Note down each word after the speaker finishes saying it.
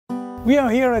We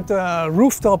are here at the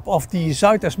rooftop of the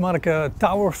Zuid-Esmarke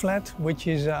tower flat, which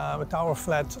is a tower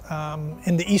flat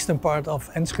in the eastern part of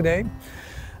Enschede.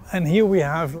 And here we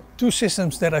have two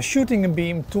systems that are shooting a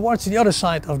beam towards the other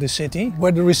side of the city,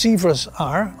 where the receivers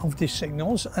are of these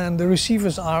signals. And the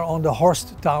receivers are on the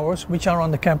Horst towers, which are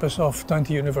on the campus of Twente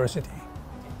University.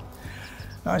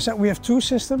 Now, I said we have two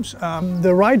systems.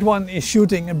 The right one is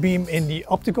shooting a beam in the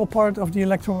optical part of the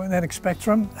electromagnetic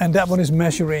spectrum, and that one is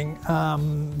measuring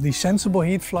the sensible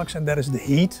heat flux, and that is the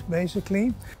heat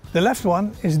basically. The left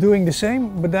one is doing the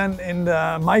same, but then in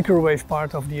the microwave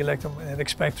part of the electromagnetic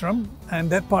spectrum, and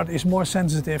that part is more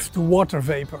sensitive to water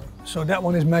vapor. So that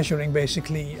one is measuring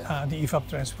basically the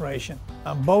evapotranspiration.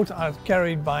 Both are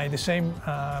carried by the same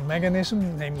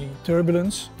mechanism, namely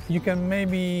turbulence. You can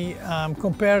maybe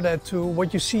compare that to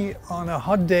what you see on a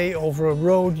hot day over a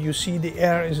road. You see the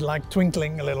air is like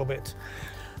twinkling a little bit.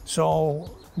 So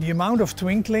the amount of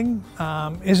twinkling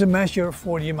is a measure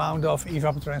for the amount of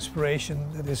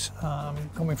evapotranspiration that is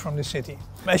coming from the city.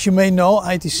 As you may know,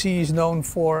 ITC is known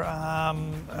for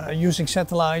using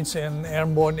satellites and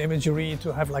airborne imagery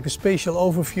to have like a spatial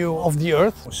overview of the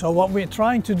Earth. So what we're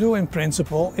trying to do in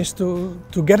principle is to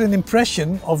get an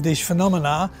impression of these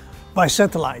phenomena by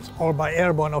satellite or by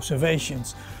airborne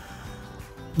observations.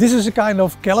 This is a kind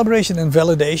of calibration and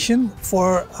validation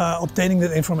for obtaining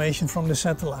that information from the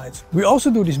satellites. We also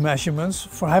do these measurements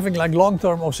for having like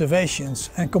long-term observations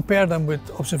and compare them with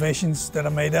observations that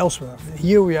are made elsewhere.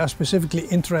 Here we are specifically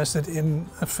interested in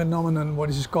a phenomenon, what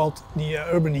is called the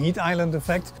urban heat island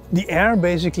effect. The air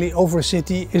basically over a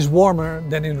city is warmer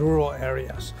than in rural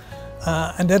areas.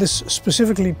 And that is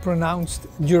specifically pronounced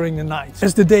during the night.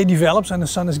 As the day develops and the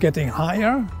sun is getting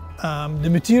higher, the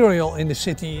material in the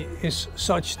city is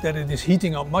such that it is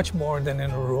heating up much more than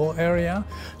in a rural area.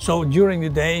 So during the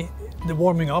day, the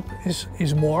warming up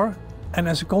is more, and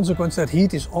as a consequence, that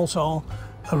heat is also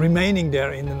remaining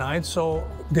there in the night. So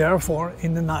therefore,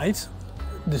 in the night,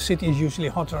 the city is usually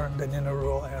hotter than in a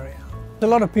rural area. A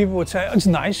lot of people would say it's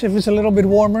nice if it's a little bit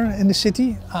warmer in the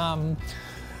city.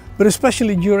 But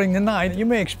especially during the night, you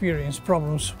may experience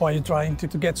problems while you're trying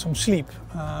to get some sleep.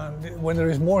 When there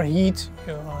is more heat,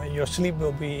 your sleep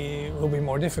will be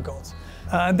more difficult.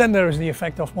 And then there is the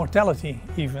effect of mortality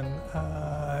even.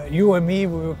 You and me,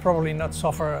 we will probably not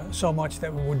suffer so much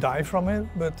that we would die from it,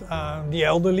 but the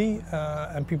elderly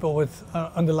and people with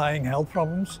underlying health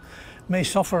problems may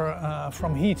suffer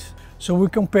from heat. So we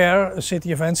compare a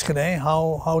city of Enschede,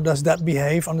 how does that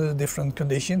behave under the different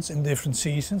conditions in different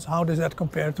seasons? How does that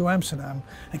compare to Amsterdam?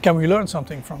 And can we learn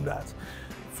something from that?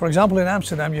 For example, in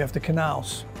Amsterdam you have the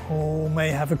canals, who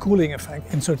may have a cooling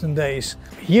effect in certain days.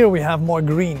 Here we have more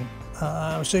green.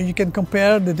 So you can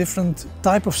compare the different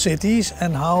type of cities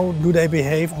and how do they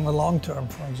behave on the long term,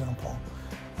 for example.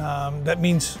 That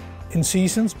means in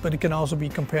seasons, but it can also be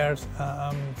compared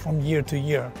from year to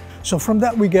year. So from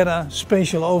that we get a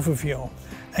spatial overview,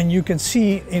 and you can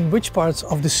see in which parts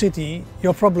of the city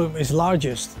your problem is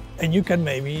largest, and you can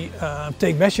maybe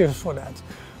take measures for that.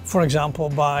 For example,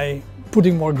 by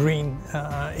putting more green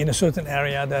in a certain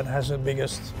area that has the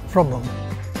biggest problem.